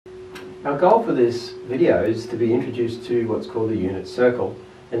Our goal for this video is to be introduced to what's called the unit circle.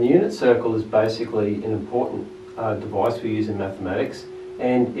 And the unit circle is basically an important device we use in mathematics.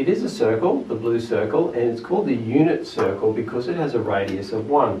 And it is a circle, the blue circle, and it's called the unit circle because it has a radius of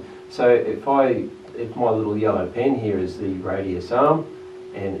 1. So if my little yellow pen here is the radius arm,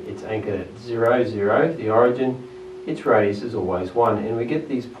 and it's anchored at 0, 0, the origin, its radius is always 1. And we get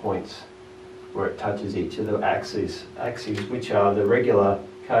these points where it touches each of the axes, which are the regular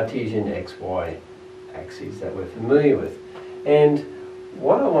Cartesian XY axes that we're familiar with. And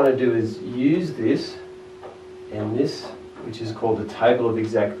what I want to do is use this and this, which is called the table of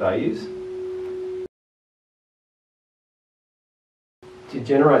exact values, to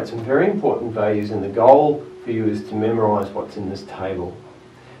generate some very important values, and the goal for you is to memorize what's in this table,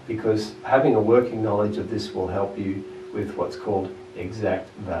 because having a working knowledge of this will help you with what's called exact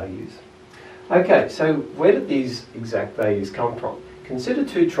values. Okay, so where did these exact values come from? Consider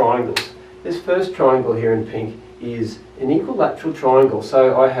two triangles. This first triangle here in pink is an equilateral triangle.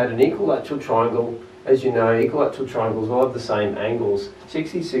 So I had an equilateral triangle. As you know, equilateral triangles all have the same angles,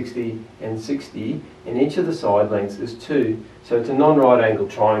 60, 60 and 60, and each of the side lengths is 2. So it's a non-right angle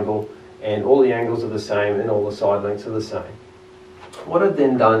triangle, and all the angles are the same and all the side lengths are the same. What I've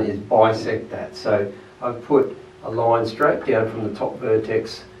then done is bisect that. So I've put a line straight down from the top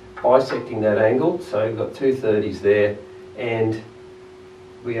vertex, bisecting that angle. So you've got two 30s there, and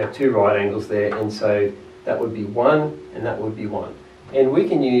we have two right angles there, and so that would be 1 and that would be 1. And we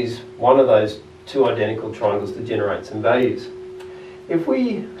can use one of those two identical triangles to generate some values. If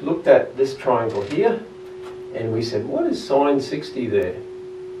we looked at this triangle here and we said, what is sine 60 there?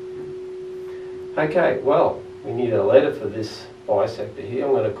 Okay, well, we need a letter for this bisector here.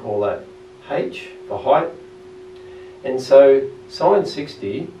 I'm going to call that H for height. And so sine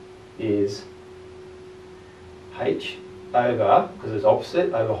 60 is H over, because it's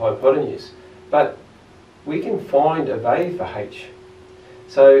opposite, over hypotenuse. But we can find a value for H.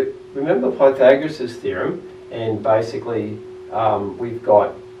 So remember Pythagoras' theorem, and basically we've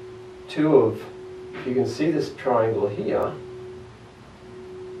got if you can see this triangle here,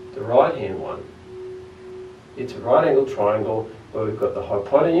 the right hand one, it's a right angle triangle where we've got the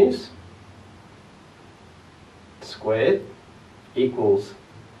hypotenuse squared equals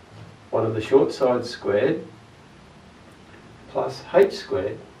one of the short sides squared plus H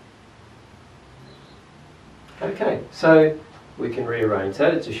squared. Okay, so we can rearrange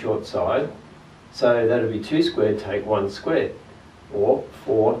that. It's a short side, so that would be 2 squared take 1 squared, or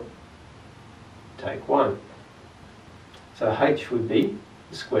 4 take 1. So H would be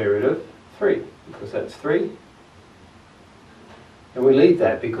the square root of 3, because that's 3. And we leave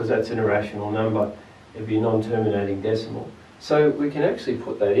that because that's an irrational number. It'd be a non-terminating decimal. So we can actually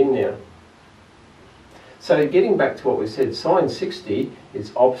put that in now. So getting back to what we said, sine 60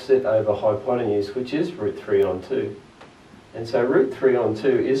 is opposite over hypotenuse, which is root 3 on 2. And so root 3 on 2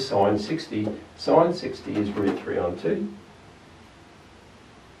 is sine 60. Sine 60 is root 3 on 2.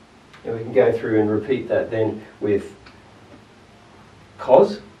 And we can go through and repeat that then with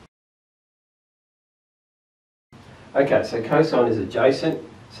cos. Okay, so cosine is adjacent.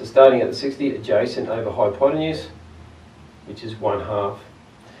 So starting at the 60, adjacent over hypotenuse, which is 1/2.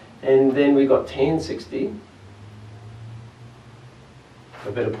 And then we got tan 60. I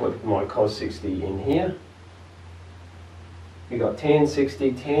better put my cos 60 in here. We got tan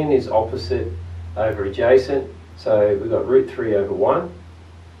 60. Tan is opposite over adjacent. So we've got root 3 over 1,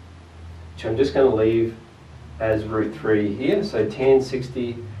 which I'm just going to leave as root 3 here. So tan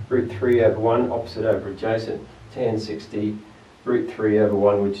 60, root 3 over 1, opposite over adjacent. Tan 60, root 3 over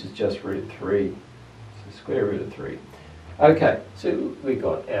 1, which is just root 3. So square root of 3. Okay, so we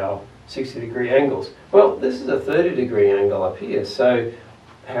got our 60-degree angles. Well, this is a 30-degree angle up here, so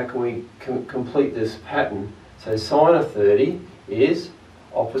how can we complete this pattern? So sine of 30 is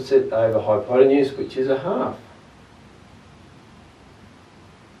opposite over hypotenuse, which is 1/2.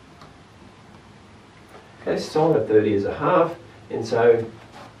 Okay, sine of 30 is 1/2, and so,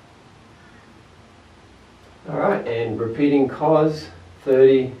 alright, and repeating cos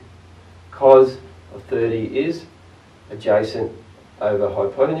 30, cos of 30 is adjacent over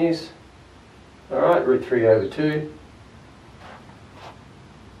hypotenuse. Alright, root 3 over 2.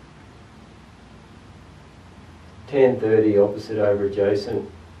 Tan 30 opposite over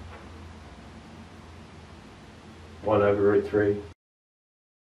adjacent. 1 over root 3.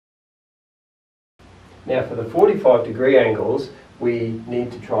 Now for the 45-degree angles, we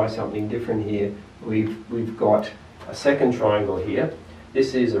need to try something different here. We've got a second triangle here.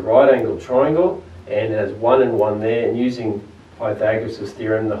 This is a right angle triangle, and it has 1 and 1 there, and using Pythagoras'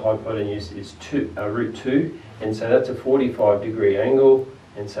 theorem, the hypotenuse is root 2, and so that's a 45-degree angle,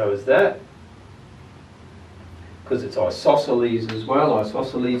 and so is that. Because it's isosceles as well,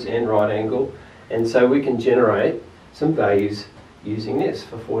 isosceles and right angle. And so we can generate some values using this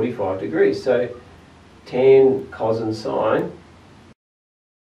for 45 degrees. So tan, cos and sine.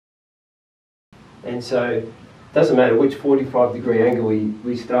 And so it doesn't matter which 45 degree angle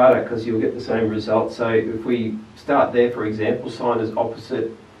we start at, because you'll get the same result. So if we start there, for example, sine is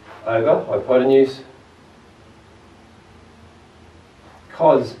opposite over hypotenuse.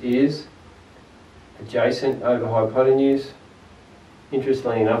 Cos is adjacent over hypotenuse.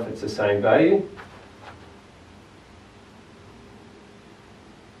 Interestingly enough, it's the same value.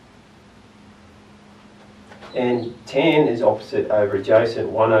 And tan is opposite over adjacent,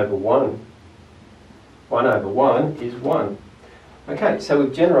 1 over 1. 1 over 1 is 1. Okay, so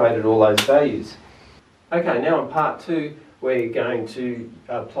we've generated all those values. Okay, now in part 2, we're going to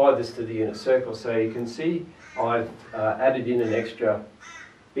apply this to the unit circle. So you can see I've added in an extra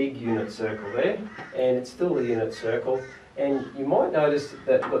big unit circle there, and it's still a unit circle. And you might notice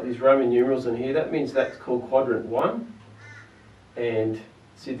that I've got these Roman numerals in here. That means that's called quadrant 1. And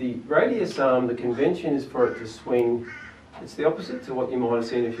see, the radius arm, the convention is for it to swing. It's the opposite to what you might have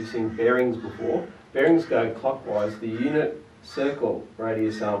seen if you've seen bearings before. Bearings go clockwise. The unit circle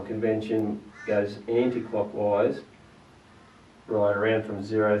radius arm convention goes anti-clockwise, right around from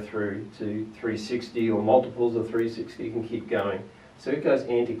 0 through to 360, or multiples of 360. You can keep going. So it goes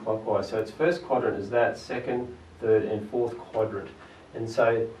anti-clockwise. So its first quadrant is that, second, third and fourth quadrant. And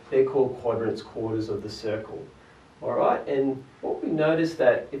so they're called quadrants, quarters of the circle. All right, and what we notice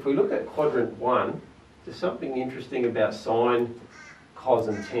that if we look at quadrant 1, there's something interesting about sine, cos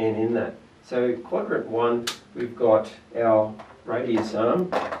and tan in that. So quadrant 1, we've got our radius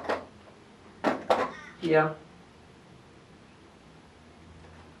arm here.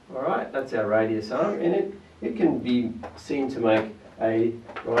 All right, that's our radius arm, and it can be seen to make a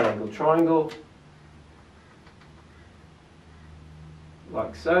right angle triangle,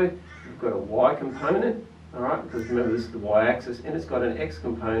 like so. We've got a y component, all right, because remember this is the y-axis, and it's got an x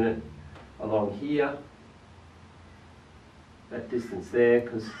component along here, that distance there,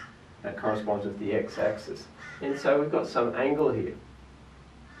 because that corresponds with the x-axis. And so we've got some angle here.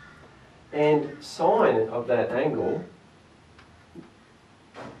 And sine of that angle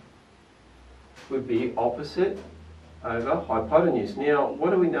would be opposite over hypotenuse. Now,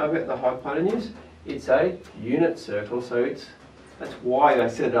 what do we know about the hypotenuse? It's a unit circle, so that's why I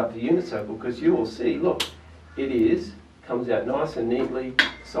set it up the unit circle, because you will see, look, comes out nice and neatly.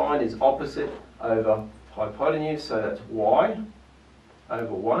 Sine is opposite over hypotenuse, so that's y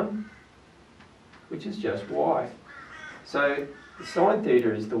over 1, which is just y. So the sine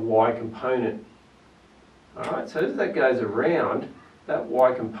theta is the y component. Alright, so as that goes around, that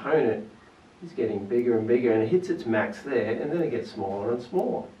y component is getting bigger and bigger, and it hits its max there, and then it gets smaller and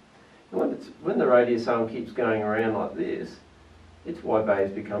smaller. And when the radius arm keeps going around like this, its y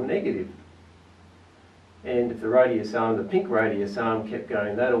bays become negative. And if the radius arm, the pink radius arm, kept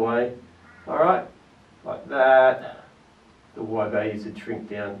going that way, alright, like that, the y values would shrink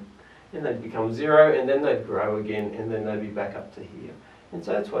down, and they'd become 0, and then they'd grow again, and then they'd be back up to here. And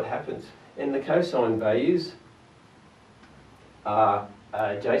so that's what happens. And the cosine values are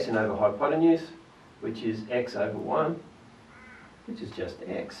adjacent over hypotenuse, which is x over 1, which is just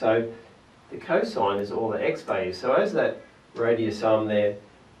x. So the cosine is all the x values. So as that radius arm there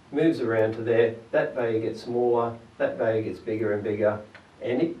moves around to there, that value gets smaller, that value gets bigger and bigger,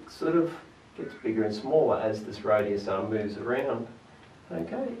 and it sort of gets bigger and smaller as this radius arm moves around.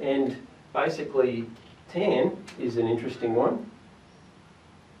 Okay, and basically tan is an interesting one.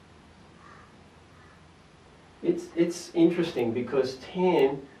 It's interesting because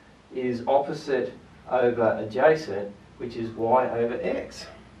tan is opposite over adjacent, which is y over x.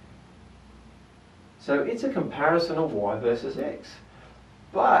 So it's a comparison of y versus x.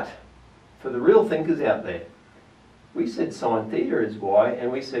 But for the real thinkers out there, we said sine theta is y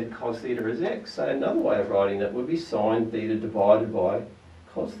and we said cos theta is x. So another way of writing that would be sine theta divided by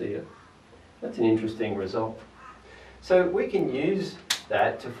cos theta. That's an interesting result. So we can use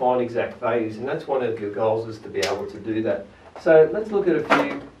that to find exact values, and that's one of your goals, is to be able to do that. So let's look at a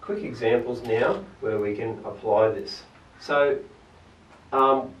few quick examples now where we can apply this. So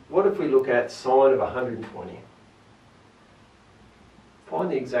what if we look at sine of 120?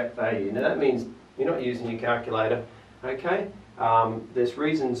 Find the exact value. Now that means you're not using your calculator, okay? There's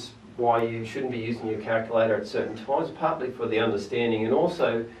reasons why you shouldn't be using your calculator at certain times, partly for the understanding, and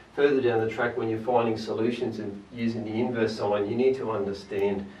also further down the track when you're finding solutions and using the inverse sign, you need to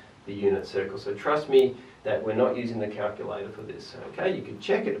understand the unit circle. So trust me that we're not using the calculator for this, okay? You can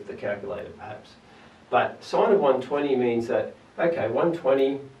check it with the calculator perhaps. But sine of 120 means that, Okay,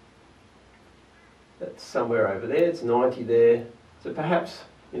 120, that's somewhere over there, it's 90 there. So perhaps,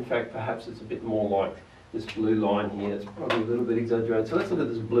 in fact, perhaps it's a bit more like this blue line here. It's probably a little bit exaggerated. So let's look at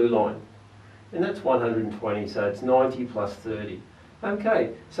this blue line. And that's 120, so it's 90 plus 30.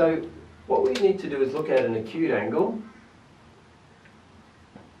 Okay, so what we need to do is look at an acute angle,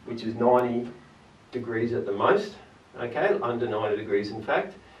 which is 90 degrees at the most, okay, under 90 degrees in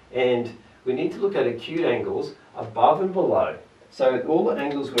fact, and we need to look at acute angles above and below. So all the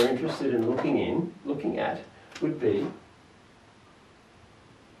angles we're interested in looking at would be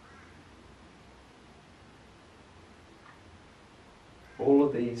all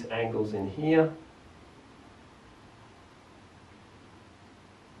of these angles in here.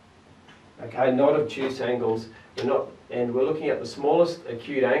 Okay, not obtuse angles. And we're looking at the smallest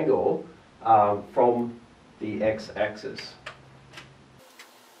acute angle from the x-axis.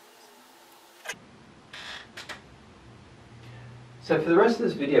 So for the rest of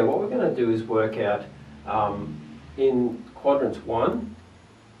this video, what we're going to do is work out in quadrants 1,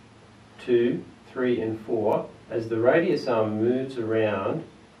 2, 3 and 4, as the radius arm moves around,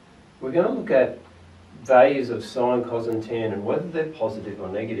 we're going to look at values of sine, cos and tan and whether they're positive or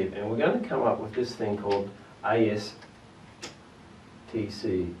negative, and we're going to come up with this thing called ASTC.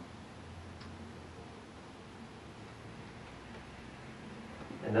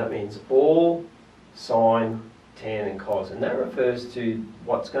 And that means all sine, tan and cos, and that refers to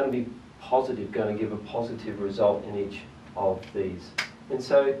what's going to be positive, going to give a positive result in each of these. And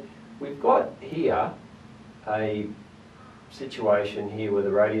so we've got here a situation here where the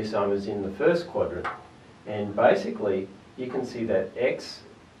radius arm is in the first quadrant, and basically you can see that x,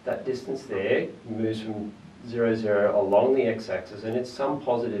 that distance there, moves from 0, 0 along the x-axis and it's some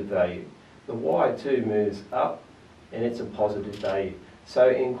positive value. The y too moves up and it's a positive value. So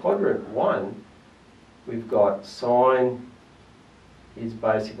in quadrant 1 we've got sine is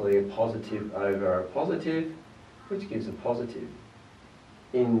basically a positive over a positive, which gives a positive.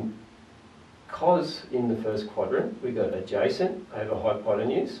 In cos in the first quadrant, we got adjacent over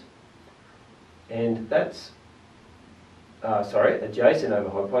hypotenuse, and that's, adjacent over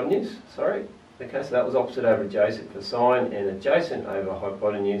hypotenuse, okay, so that was opposite over adjacent for sine, and adjacent over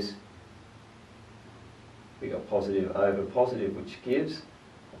hypotenuse, we got positive over positive, which gives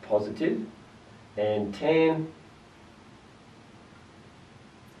a positive, and tan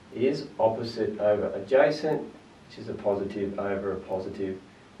is opposite over adjacent, which is a positive over a positive,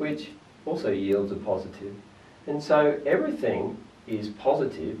 which also yields a positive. And so everything is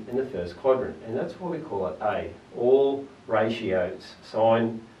positive in the first quadrant, and that's why we call it A. All ratios,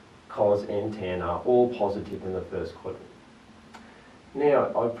 sine, cos and tan, are all positive in the first quadrant. Now,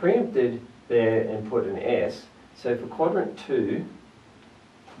 I preempted there and put an S. So for quadrant 2,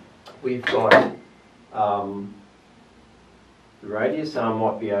 we've got the radius arm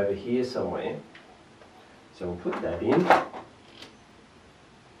might be over here somewhere. So we'll put that in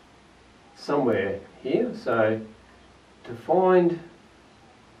somewhere here. So to find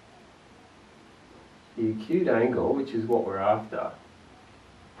the acute angle, which is what we're after,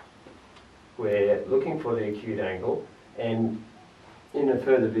 we're looking for the acute angle, and in a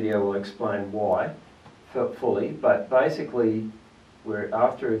further video we'll explain why fully, but basically we're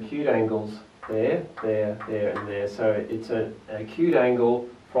after acute angles there, there, there and there. So it's an acute angle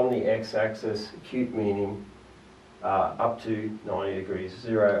from the x-axis, acute meaning up to 90 degrees,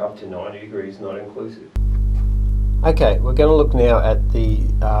 0 up to 90 degrees, not inclusive. Okay, we're going to look now at the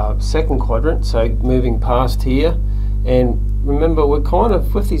second quadrant, so moving past here, and remember we're kind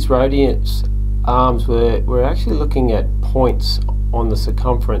of, with these radius arms, we're actually looking at points on the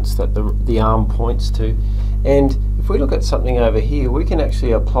circumference that the arm points to, and if we look at something over here, we can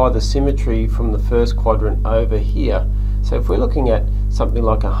actually apply the symmetry from the first quadrant over here. So if we're looking at something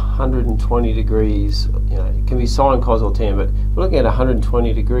like 120 degrees, you know, it can be sine, cos or tan, but if we're looking at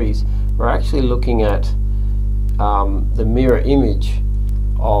 120 degrees, we're actually looking at the mirror image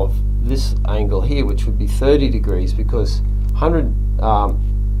of this angle here, which would be 30 degrees, because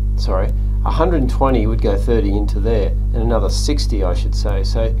 120 would go 30 into there, and another 60 I should say.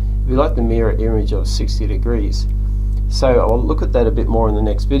 So it'd be like the mirror image of 60 degrees. So I'll look at that a bit more in the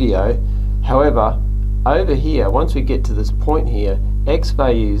next video. However, over here, once we get to this point here, x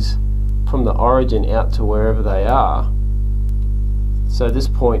values from the origin out to wherever they are, so this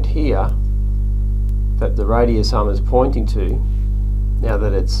point here that the radius arm is pointing to, now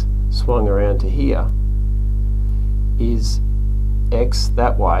that it's swung around to here, is x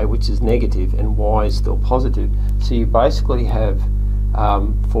that way, which is negative, and y is still positive. So you basically have,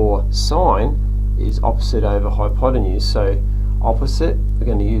 for sine, is opposite over hypotenuse. So opposite, we're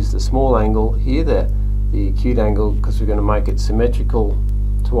going to use the small angle here, the the acute angle because we're going to make it symmetrical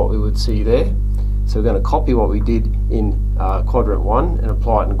to what we would see there. So we're going to copy what we did in quadrant 1 and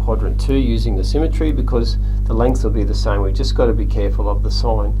apply it in quadrant 2 using the symmetry, because the lengths will be the same. We've just got to be careful of the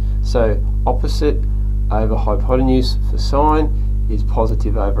sign. So opposite over hypotenuse for sine is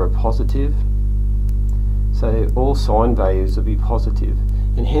positive over a positive. So all sine values will be positive,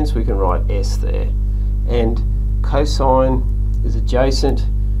 and hence we can write S there. And cosine is adjacent,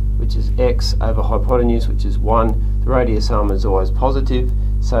 which is x over hypotenuse, which is 1. The radius arm is always positive,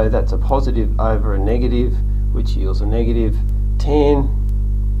 so that's a positive over a negative, which yields a negative. Tan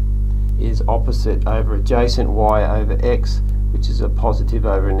is opposite over adjacent, y over x, which is a positive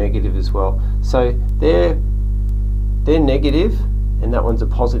over a negative as well. So they're negative, and that one's a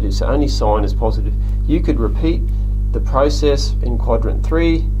positive, so only sine is positive. You could repeat the process in quadrant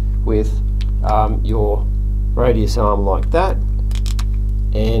 3 with your radius arm like that,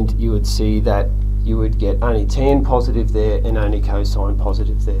 and you would see that you would get only tan positive there and only cosine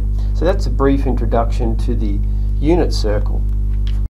positive there. So that's a brief introduction to the unit circle.